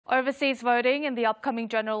Overseas voting in the upcoming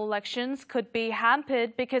general elections could be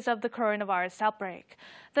hampered because of the coronavirus outbreak.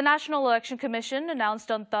 The National Election Commission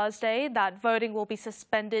announced on Thursday that voting will be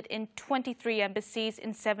suspended in 23 embassies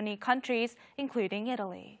in 70 countries, including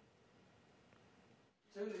Italy.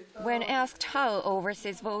 When asked how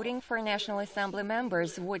overseas voting for National Assembly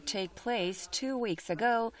members would take place 2 weeks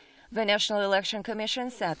ago, the National Election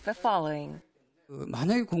Commission said the following.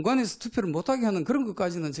 만약에 공관에서 투표를 못하게 하는 그런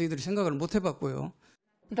것까지는 저희들이 생각을 못 해봤고요.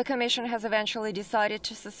 The Commission has eventually decided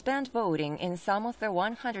to suspend voting in some of the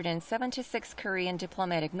 176 Korean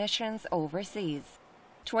diplomatic missions overseas.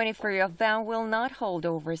 23 of them will not hold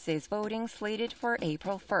overseas voting slated for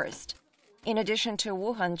April 1st. In addition to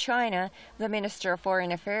Wuhan, China, the Minister of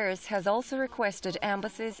Foreign Affairs has also requested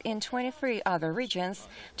embassies in 23 other regions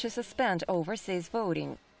to suspend overseas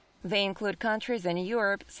voting. They include countries in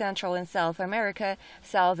Europe, Central and South America,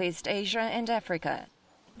 Southeast Asia, and Africa.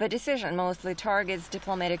 The decision mostly targets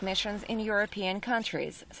diplomatic missions in European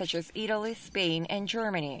countries, such as Italy, Spain, and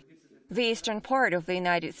Germany. The eastern part of the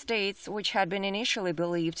United States, which had been initially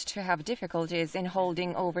believed to have difficulties in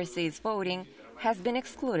holding overseas voting, has been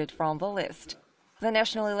excluded from the list. The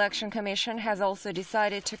National Election Commission has also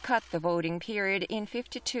decided to cut the voting period in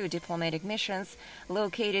 52 diplomatic missions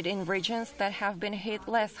located in regions that have been hit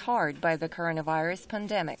less hard by the coronavirus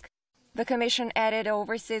pandemic. The Commission added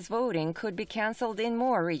overseas voting could be canceled in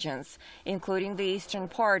more regions, including the eastern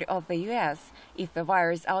part of the U.S., if the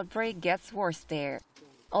virus outbreak gets worse there.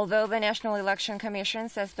 Although the National Election Commission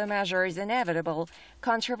says the measure is inevitable,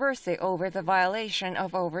 controversy over the violation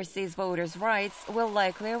of overseas voters' rights will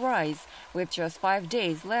likely arise, with just 5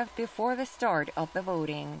 days left before the start of the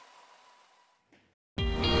voting.